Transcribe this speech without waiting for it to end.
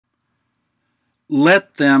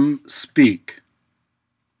Let them speak.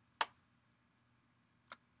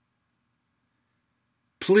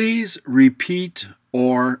 Please repeat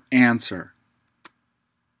or answer.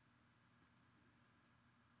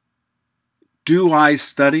 Do I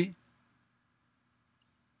study?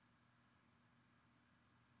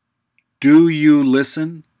 Do you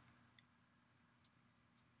listen?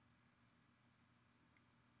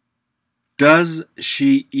 Does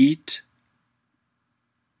she eat?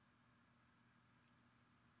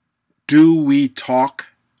 Do we talk?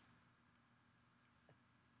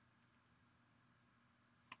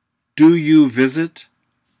 Do you visit?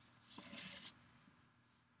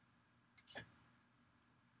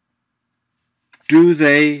 Do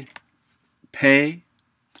they pay?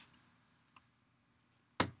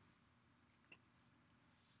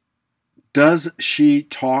 Does she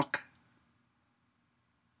talk?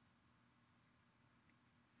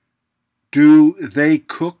 Do they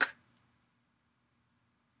cook?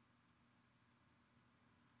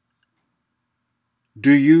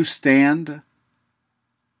 Do you stand?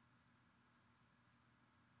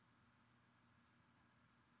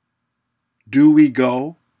 Do we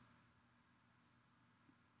go?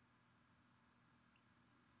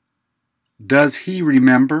 Does he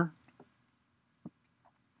remember?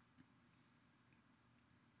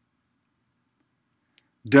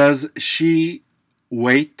 Does she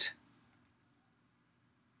wait?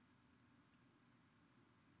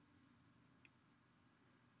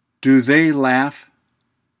 Do they laugh?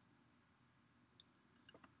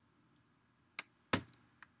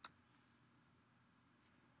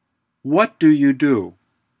 What do you do?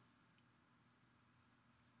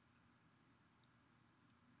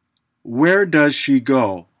 Where does she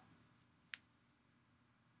go?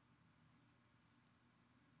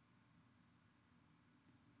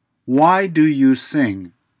 Why do you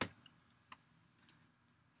sing?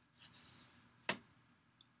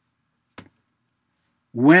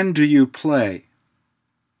 When do you play?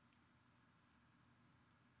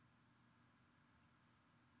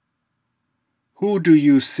 Who do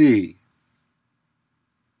you see?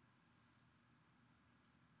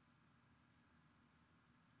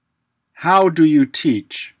 How do you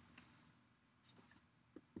teach?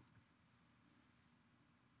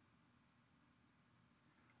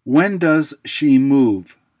 When does she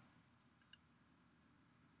move?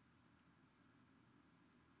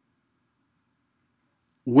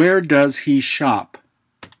 Where does he shop?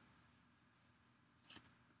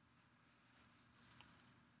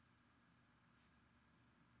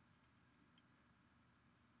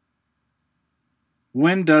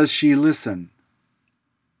 When does she listen?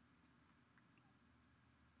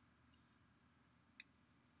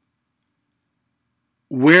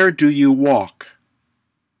 Where do you walk?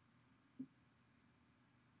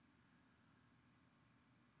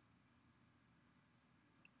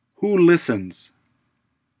 Who listens?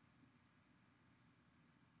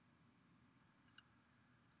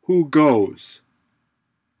 Who goes?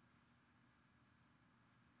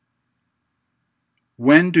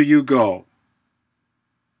 When do you go?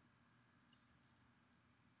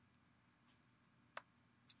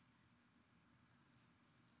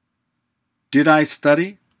 Did I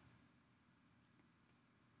study?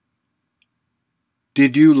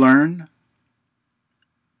 Did you learn?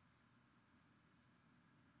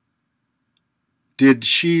 Did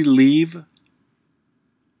she leave?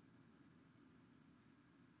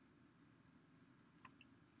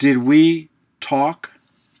 Did we talk?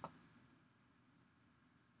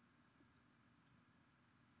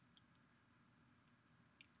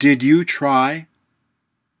 Did you try?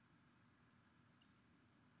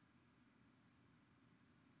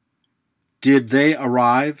 Did they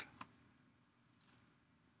arrive?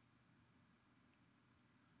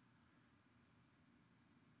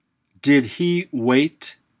 Did he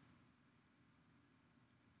wait?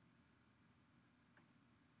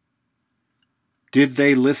 Did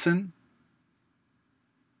they listen?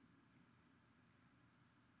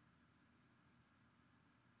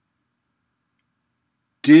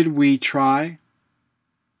 Did we try?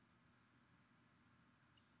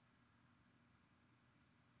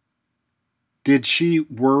 Did she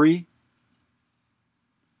worry?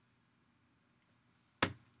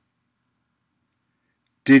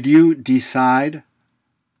 Did you decide?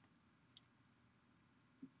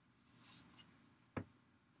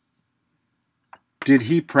 Did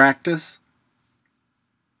he practice?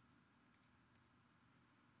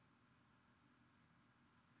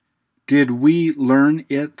 Did we learn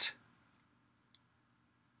it?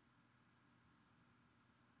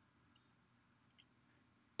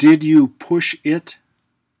 Did you push it?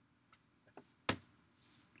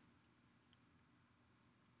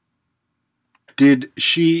 Did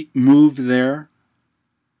she move there?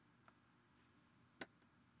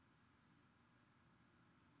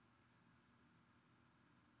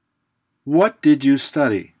 What did you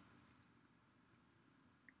study?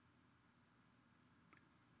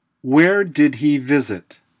 Where did he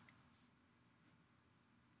visit?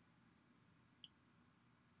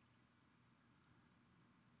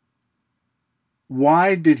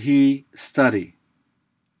 Why did he study?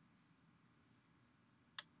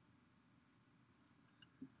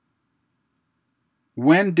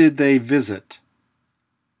 When did they visit?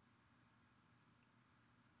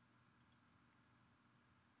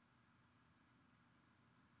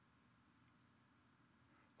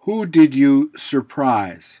 Who did you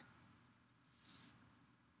surprise?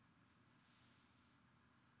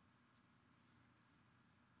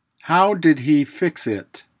 How did he fix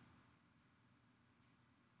it?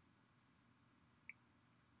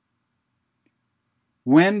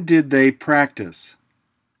 When did they practice?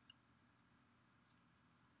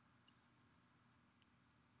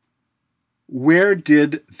 Where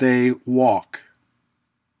did they walk?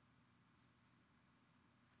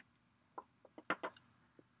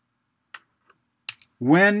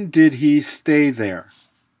 When did he stay there?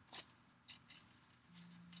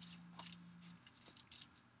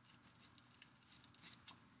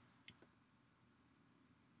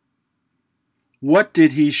 What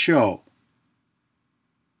did he show?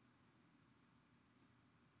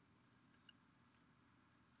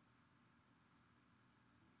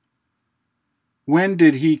 When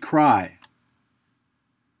did he cry?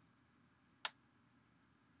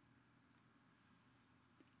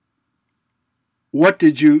 What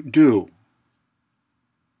did you do?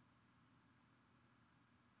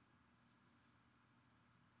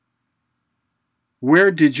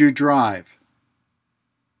 Where did you drive?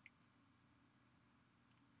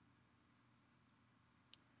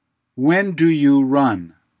 When do you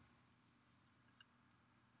run?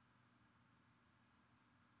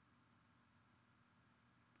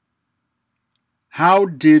 How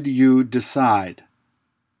did you decide?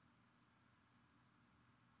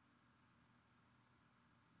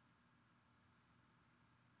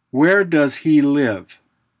 Where does he live?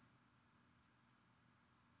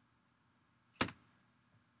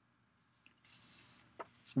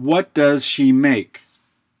 What does she make?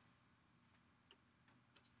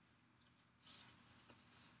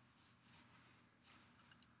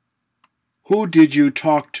 Who did you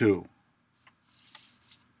talk to?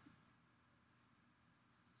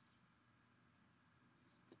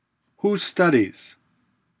 Who studies?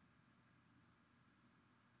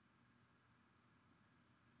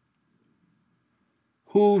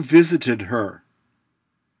 Who visited her?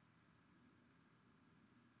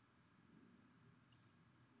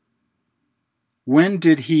 When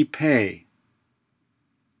did he pay?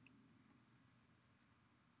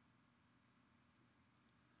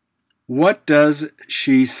 What does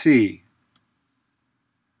she see?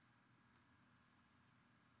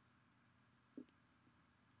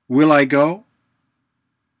 Will I go?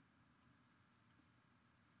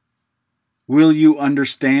 Will you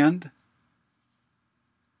understand?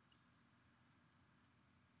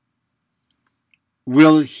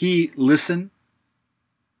 Will he listen?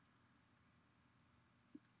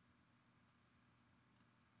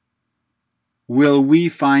 Will we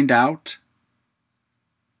find out?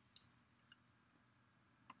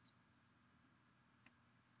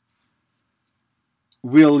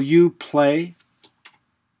 Will you play?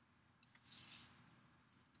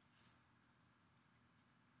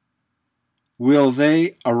 Will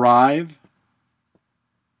they arrive?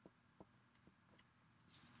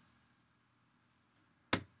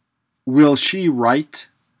 Will she write?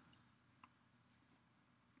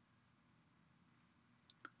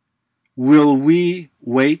 Will we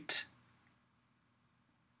wait?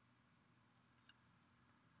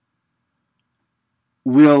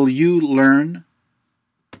 Will you learn?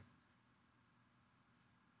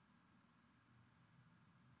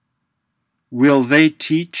 Will they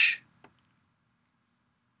teach?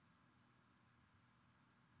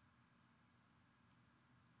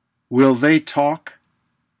 Will they talk?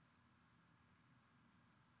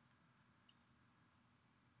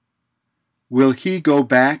 Will he go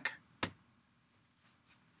back?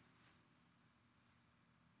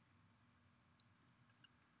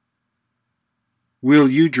 Will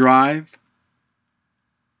you drive?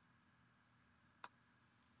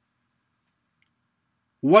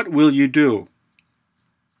 What will you do?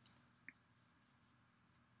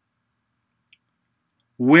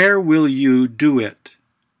 Where will you do it?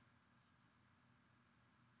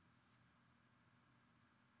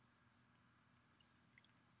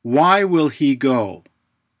 Why will he go?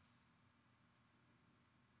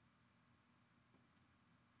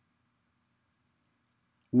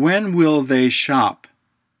 When will they shop?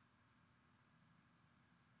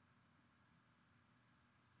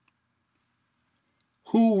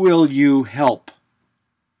 Who will you help?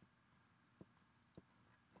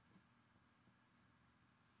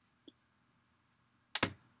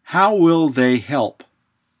 How will they help?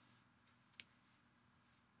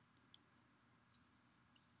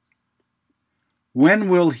 When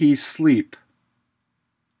will he sleep?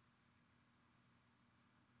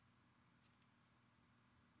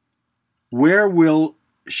 Where will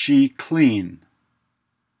she clean?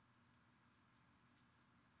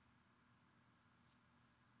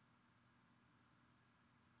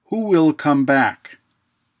 Who will come back?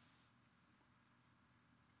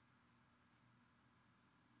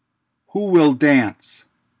 Who will dance?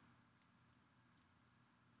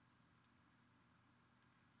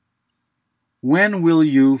 When will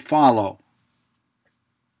you follow?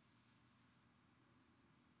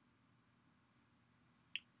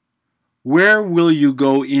 Where will you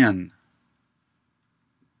go in?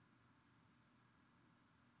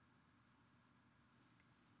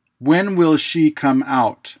 When will she come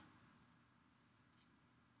out?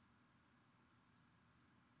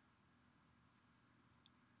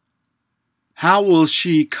 How will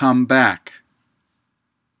she come back?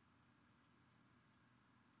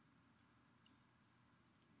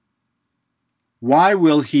 Why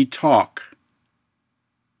will he talk?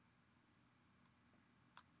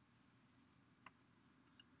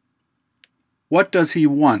 What does he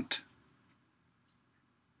want?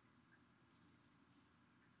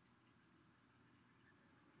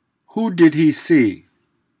 Who did he see?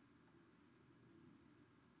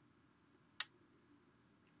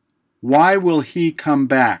 Why will he come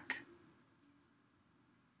back?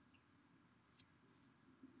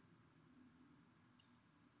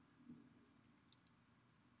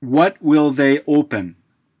 What will they open?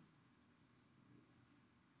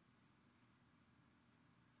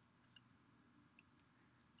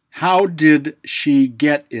 How did she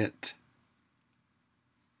get it?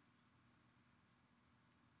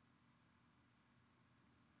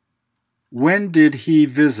 When did he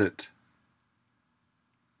visit?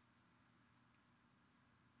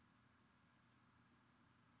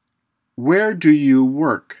 Where do you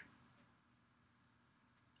work?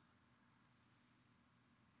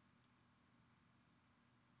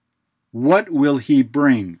 What will he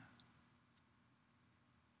bring?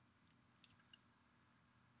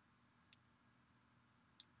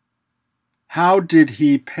 How did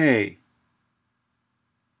he pay?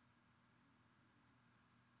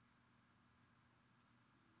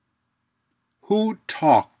 Who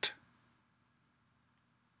talked?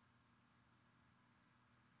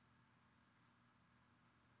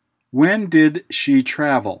 When did she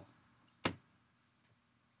travel?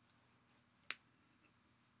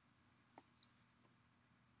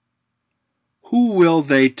 Who will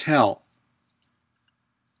they tell?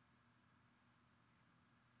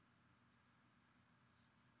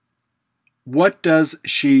 What does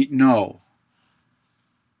she know?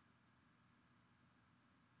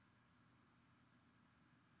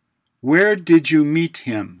 Where did you meet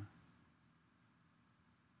him?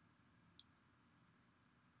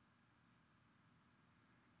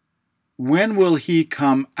 When will he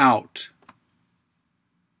come out?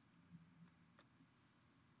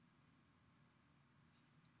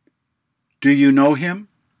 Do you know him?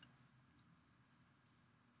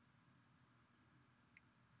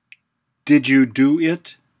 Did you do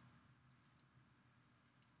it?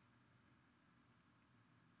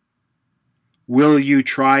 Will you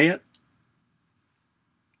try it?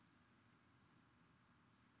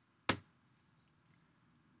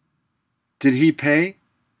 Did he pay?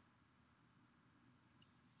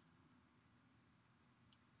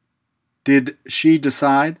 Did she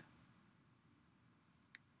decide?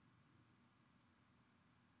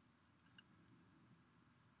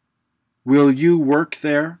 Will you work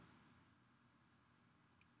there?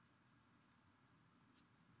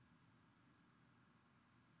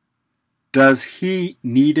 Does he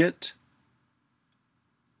need it?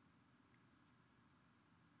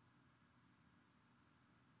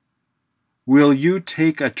 Will you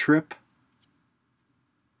take a trip?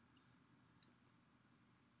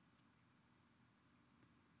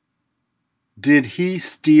 Did he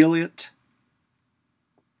steal it?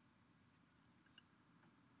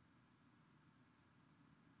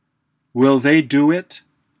 Will they do it?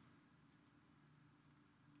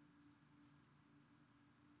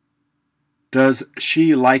 Does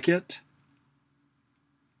she like it?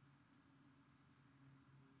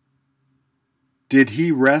 Did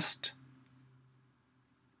he rest?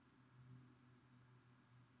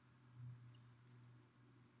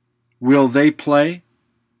 Will they play?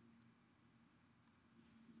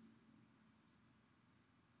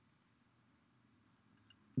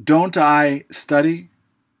 Don't I study?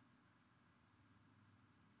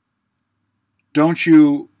 Don't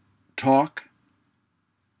you talk?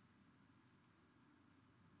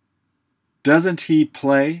 Doesn't he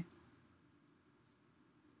play?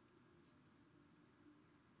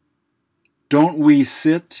 Don't we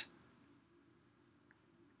sit?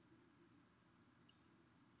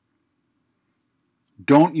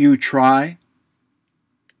 Don't you try?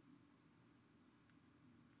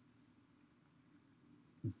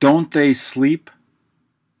 Don't they sleep?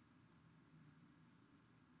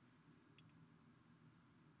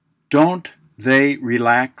 Don't they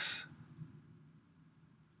relax?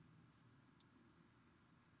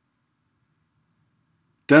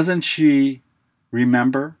 Doesn't she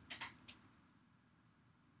remember?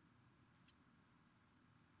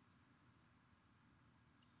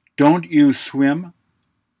 Don't you swim?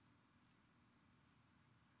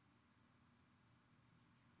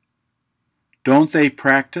 Don't they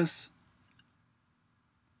practice?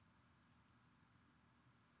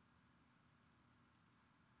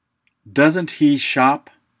 Doesn't he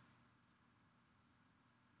shop?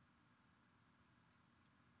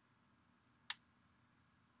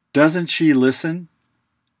 Doesn't she listen?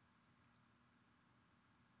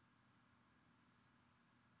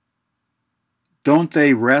 Don't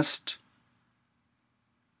they rest?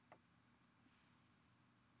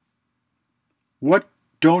 What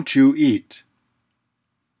don't you eat?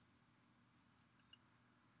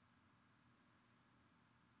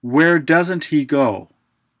 Where doesn't he go?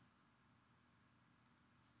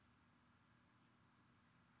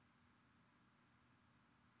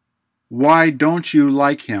 Why don't you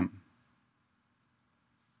like him?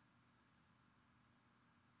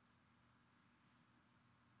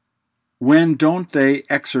 When don't they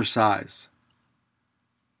exercise?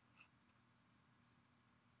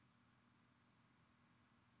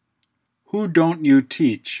 Who don't you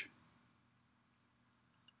teach?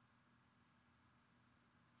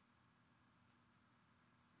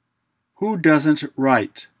 Who doesn't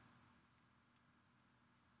write?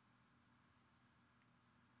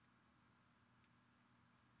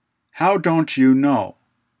 How don't you know?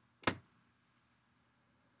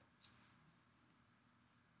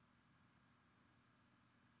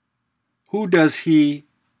 Who does he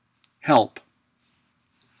help?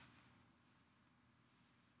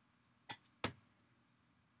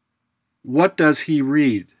 What does he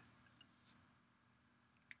read?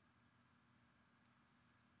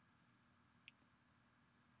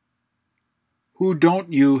 Who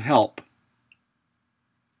don't you help?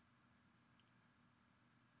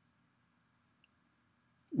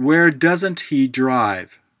 Where doesn't he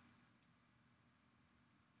drive?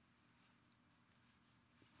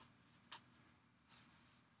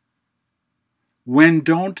 When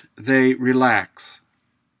don't they relax?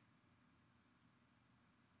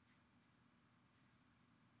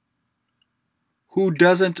 Who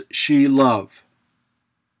doesn't she love?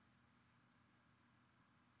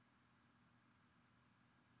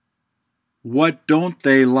 What don't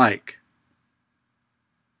they like?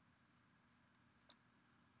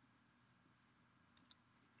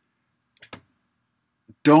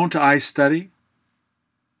 Don't I study?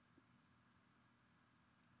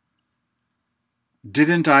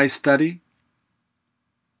 Didn't I study?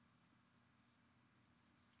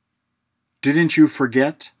 Didn't you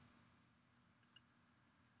forget?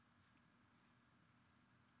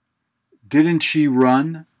 Didn't she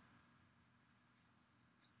run?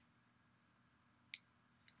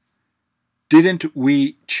 Didn't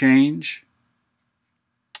we change?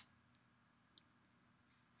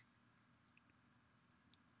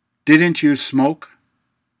 Didn't you smoke?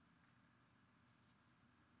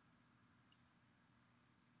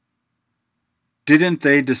 Didn't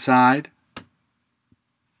they decide?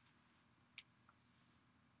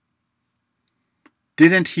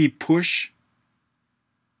 Didn't he push?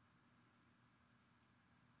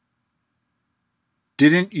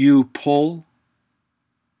 Didn't you pull?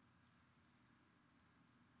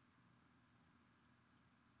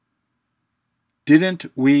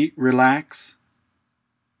 Didn't we relax?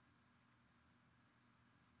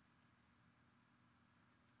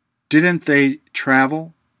 Didn't they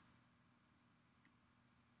travel?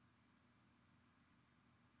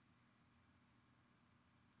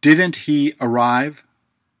 Didn't he arrive?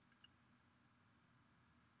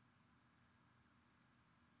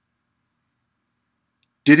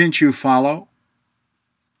 Didn't you follow?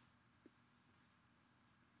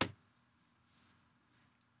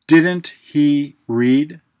 Didn't he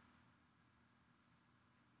read?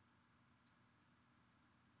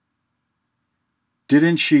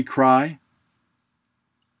 Didn't she cry?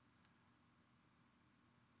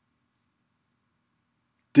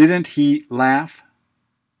 Didn't he laugh?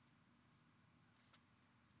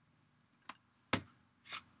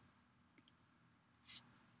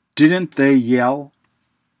 Didn't they yell?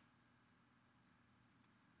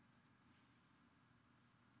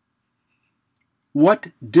 What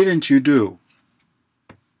didn't you do?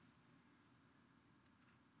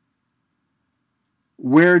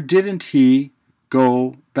 Where didn't he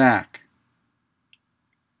go back?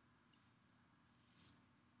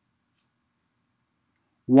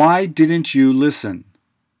 Why didn't you listen?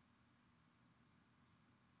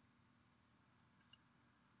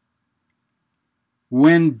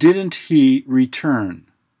 When didn't he return?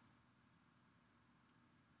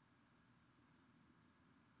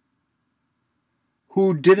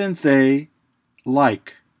 Who didn't they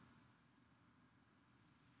like?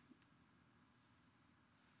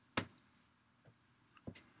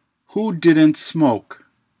 Who didn't smoke?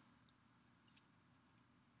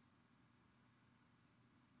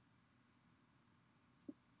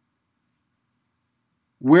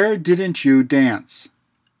 Where didn't you dance?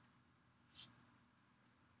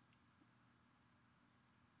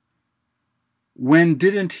 When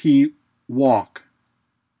didn't he walk?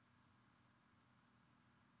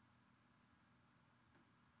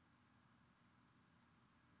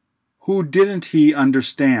 Who didn't he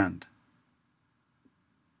understand?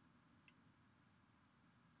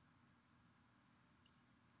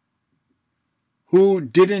 Who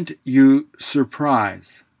didn't you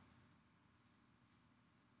surprise?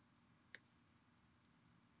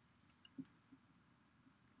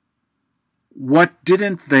 What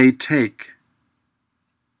didn't they take?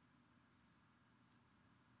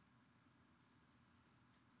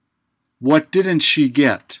 What didn't she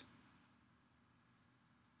get?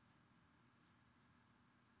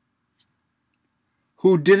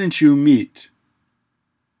 Who didn't you meet?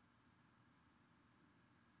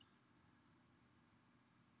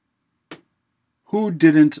 Who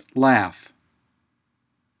didn't laugh?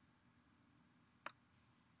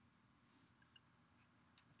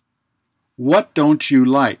 What don't you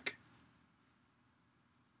like?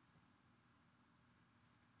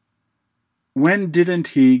 When didn't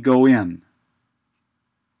he go in?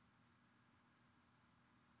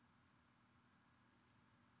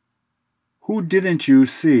 Who didn't you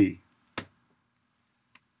see?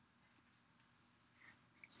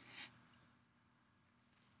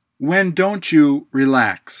 When don't you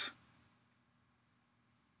relax?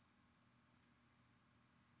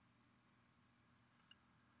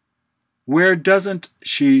 Where doesn't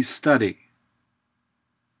she study?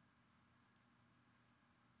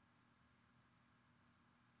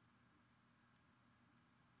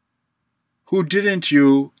 Who didn't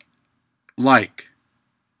you like?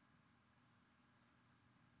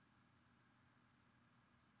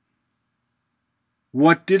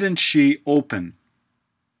 What didn't she open?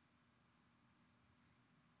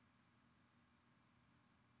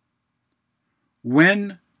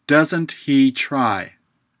 When doesn't he try?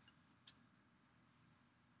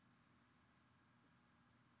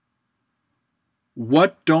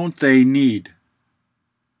 What don't they need?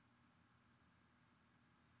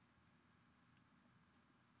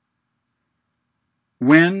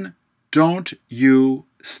 When don't you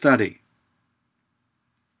study?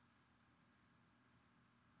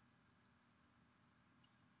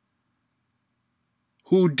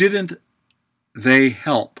 Who didn't they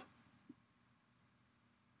help?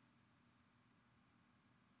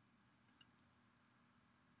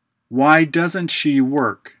 Why doesn't she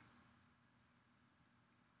work?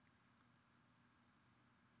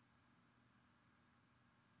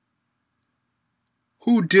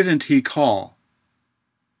 Who didn't he call?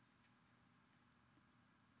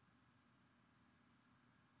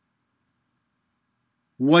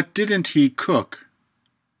 What didn't he cook?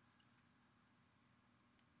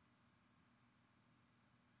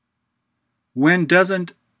 When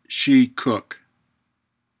doesn't she cook?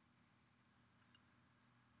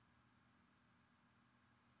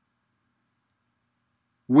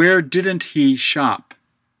 Where didn't he shop?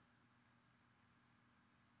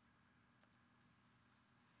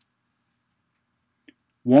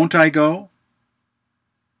 Won't I go?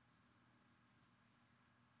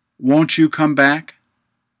 Won't you come back?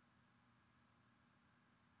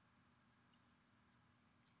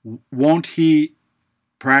 Won't he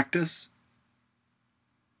practice?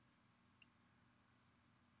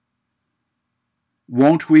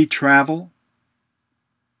 Won't we travel?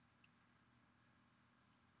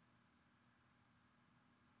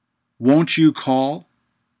 Won't you call?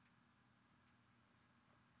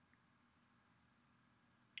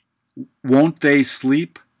 Won't they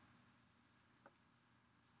sleep?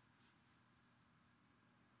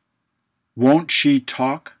 Won't she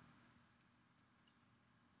talk?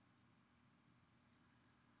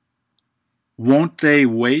 Won't they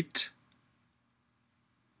wait?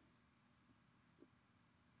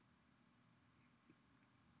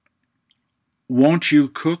 Won't you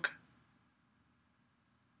cook?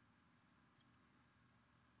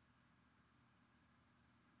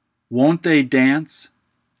 Won't they dance?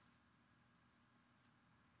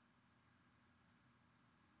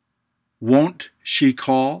 Won't she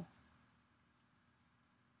call?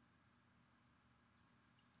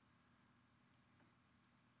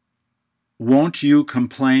 Won't you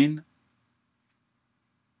complain?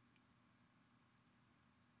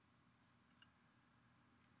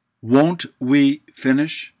 Won't we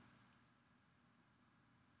finish?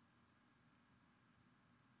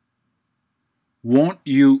 Won't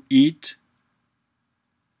you eat?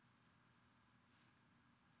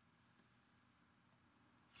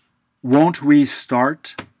 Won't we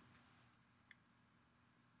start?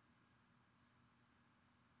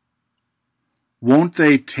 Won't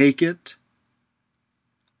they take it?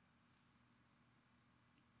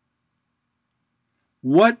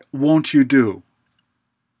 What won't you do?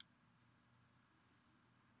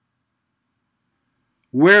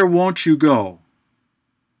 Where won't you go?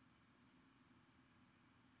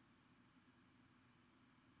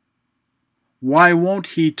 Why won't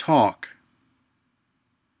he talk?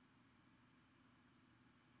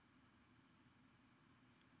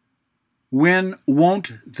 When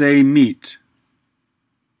won't they meet?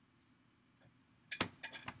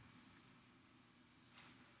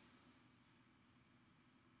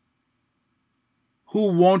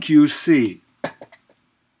 Who won't you see?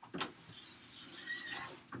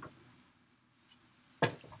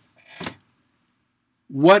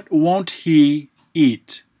 What won't he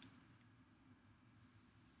eat?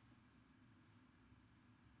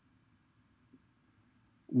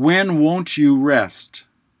 When won't you rest?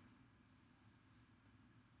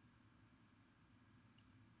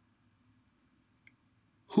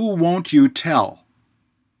 Who won't you tell?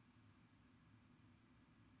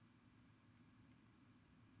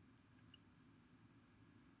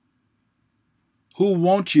 Who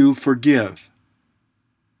won't you forgive?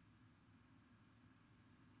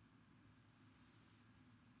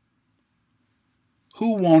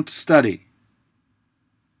 Who won't study?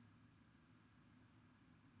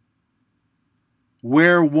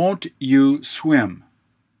 Where won't you swim?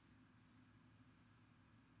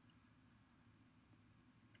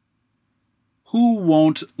 Who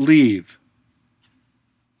won't leave?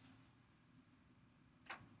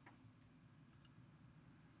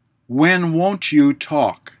 When won't you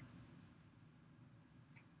talk?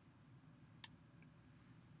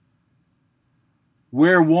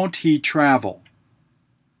 Where won't he travel?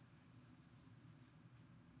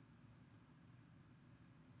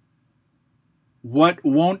 What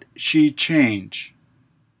won't she change?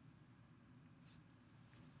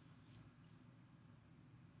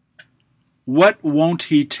 What won't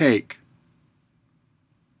he take?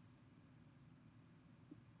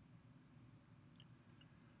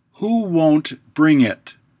 Who won't bring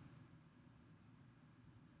it?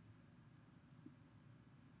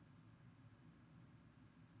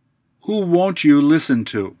 Who won't you listen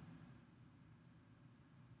to?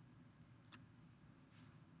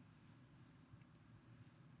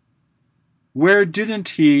 Where didn't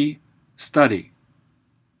he study?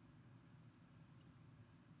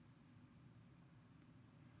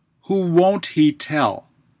 Who won't he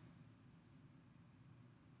tell?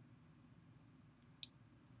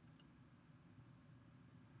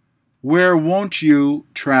 Where won't you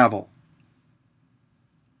travel?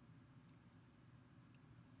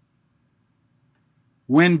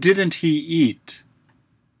 When didn't he eat?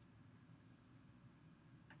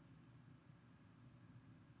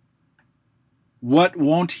 What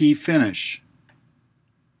won't he finish?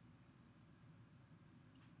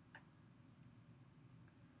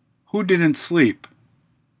 Who didn't sleep?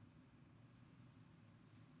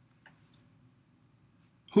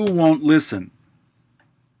 Who won't listen?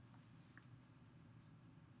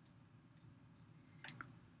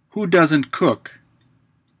 Who doesn't cook?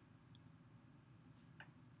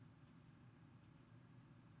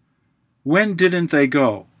 When didn't they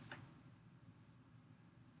go?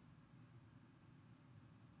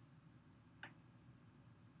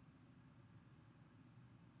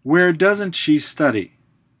 Where doesn't she study?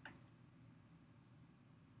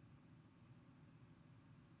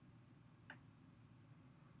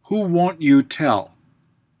 Who won't you tell?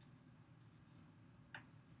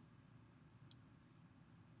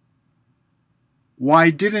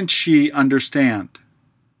 Why didn't she understand?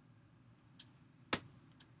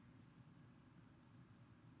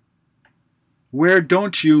 Where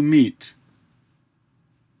don't you meet?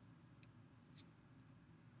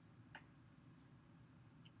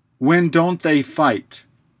 When don't they fight?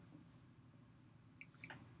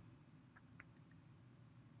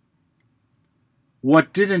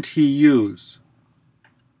 What didn't he use?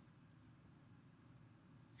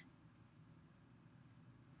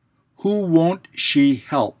 Who won't she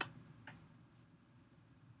help?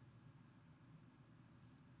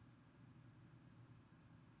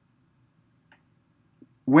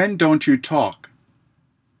 When don't you talk?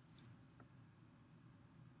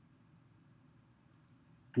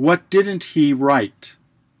 What didn't he write?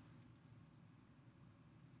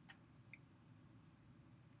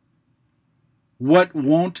 What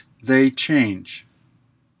won't they change?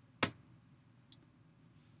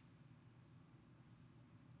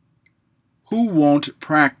 Who won't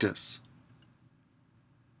practice?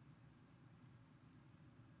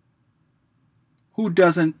 Who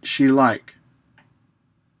doesn't she like?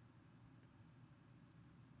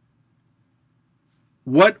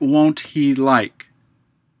 What won't he like?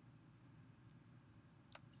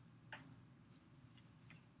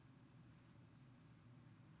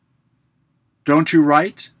 Don't you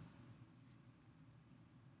write?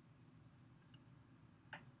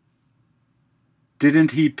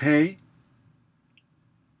 Didn't he pay?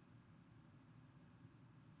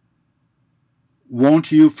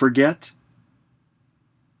 Won't you forget?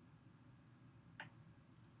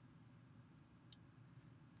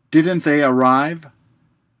 Didn't they arrive?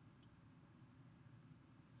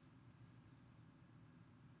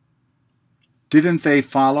 Didn't they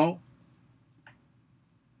follow?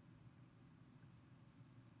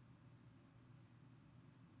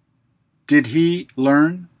 Did he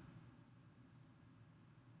learn?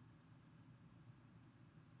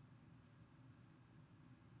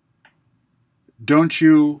 Don't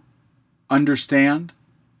you understand?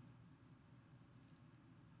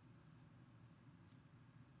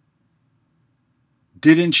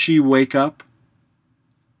 Didn't she wake up?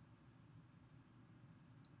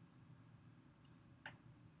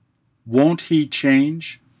 Won't he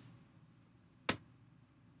change?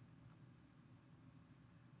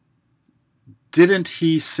 Didn't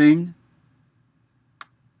he sing?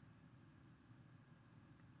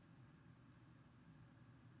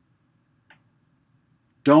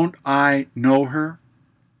 Don't I know her?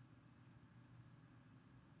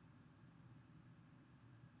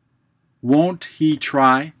 Won't he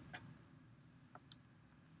try?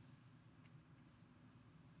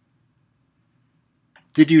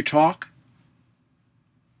 Did you talk?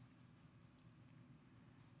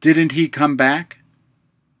 Didn't he come back?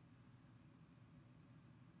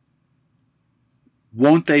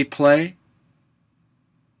 Won't they play?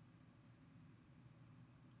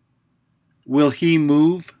 Will he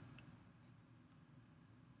move?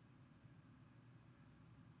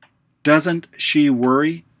 Doesn't she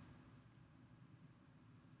worry?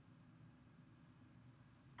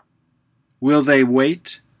 Will they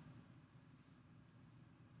wait?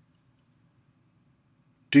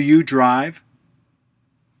 Do you drive?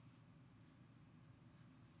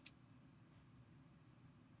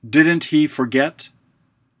 Didn't he forget?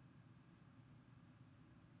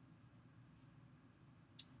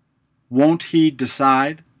 Won't he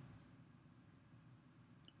decide?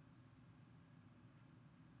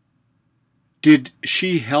 Did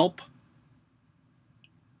she help?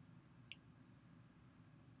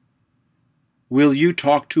 Will you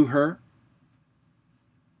talk to her?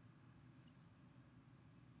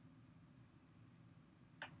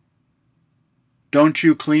 Don't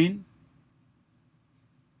you clean?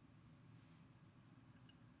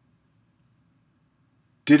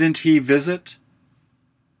 Didn't he visit?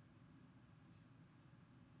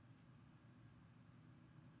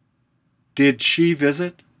 Did she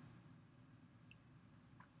visit?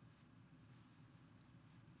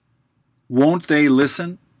 Won't they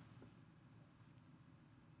listen?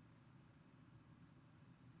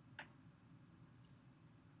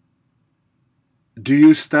 Do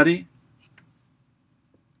you study?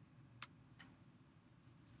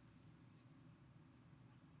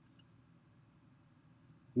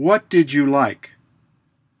 What did you like?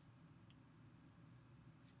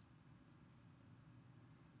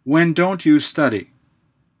 When don't you study?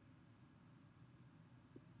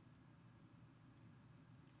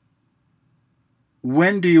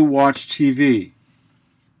 When do you watch TV?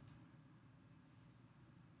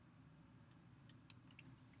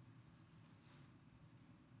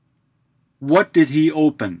 What did he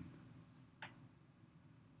open?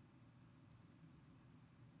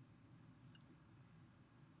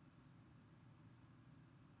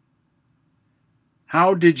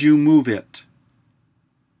 How did you move it?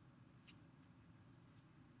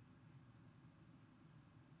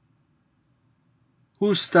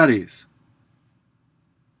 Who studies?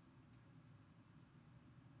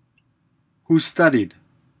 Who studied?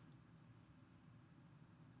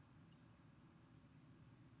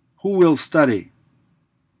 Who will study?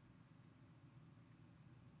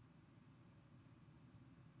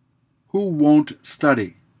 Who won't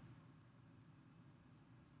study?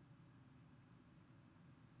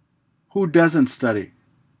 Who doesn't study?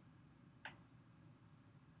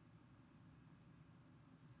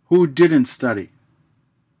 Who didn't study?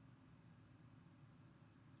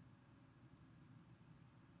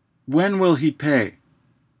 When will he pay?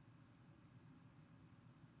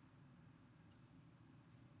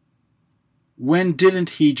 When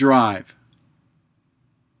didn't he drive?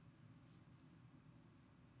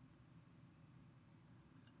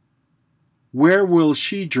 Where will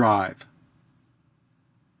she drive?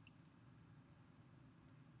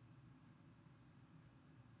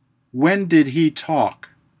 When did he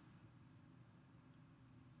talk?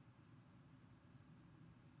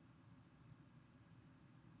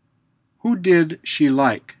 Who did she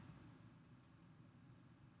like?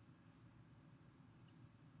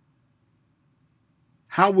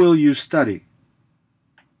 How will you study?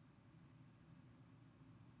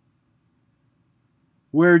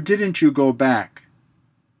 Where didn't you go back?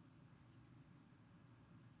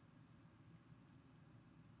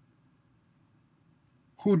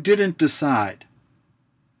 Who didn't decide?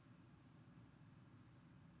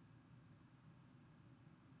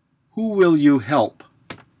 Who will you help?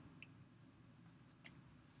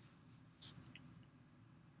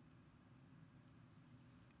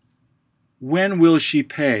 When will she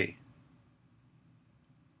pay?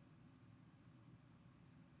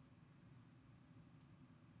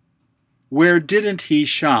 Where didn't he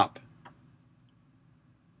shop?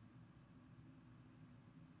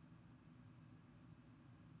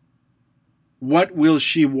 What will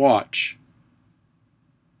she watch?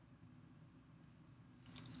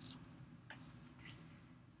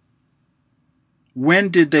 When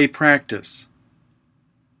did they practice?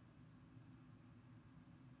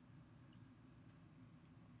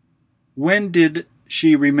 When did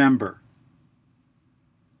she remember?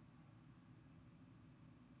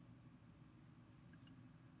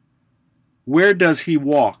 Where does he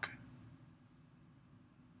walk?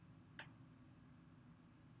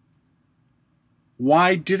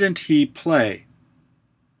 Why didn't he play?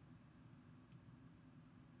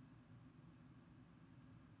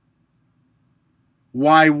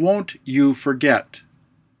 Why won't you forget?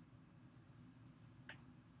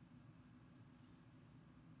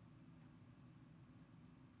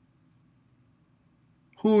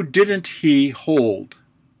 Who didn't he hold?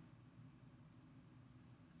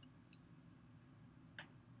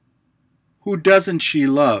 Who doesn't she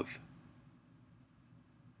love?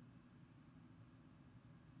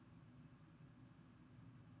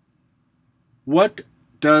 What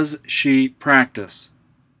does she practice?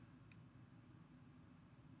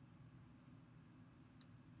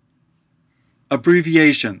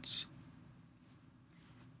 Abbreviations.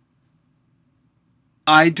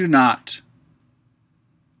 I do not.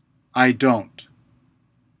 I don't.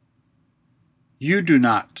 You do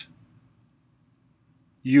not.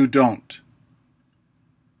 You don't.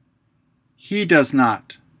 He does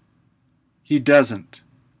not. He doesn't.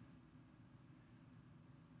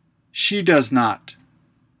 She does not.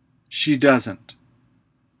 She doesn't.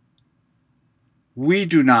 We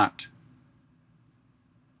do not.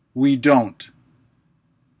 We don't.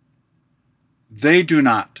 They do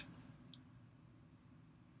not.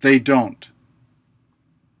 They don't.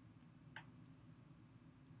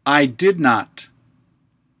 I did not.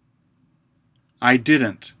 I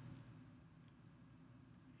didn't.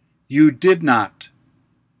 You did not.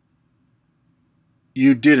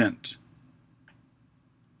 You didn't.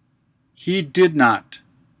 He did not.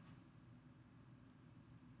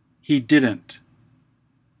 He didn't.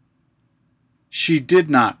 She did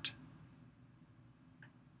not.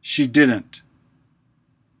 She didn't.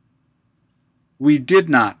 We did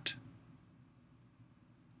not.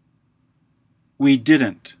 We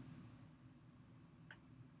didn't.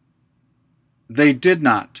 They did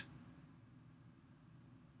not.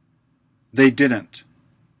 They didn't.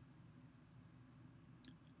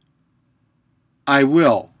 I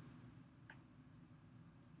will.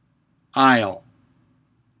 I'll.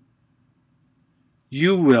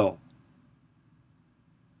 You will.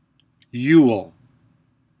 You'll.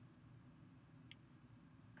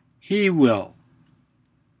 He will.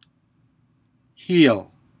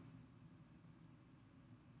 He'll.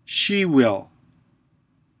 She will.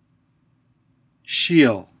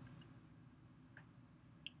 She'll.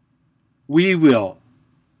 We will.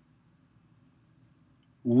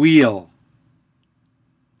 We'll.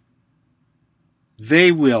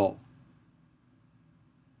 They will.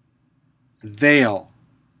 They'll.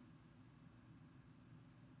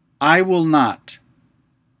 I will not.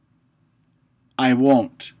 I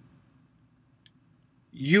won't.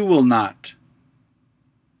 You will not.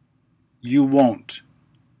 You won't.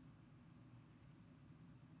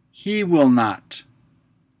 He will not.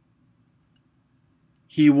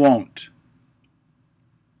 He won't.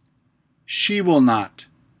 She will not.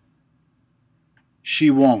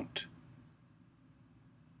 She won't.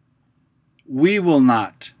 We will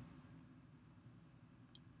not.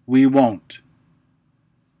 We won't.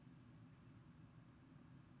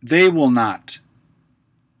 They will not.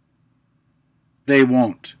 They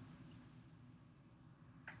won't.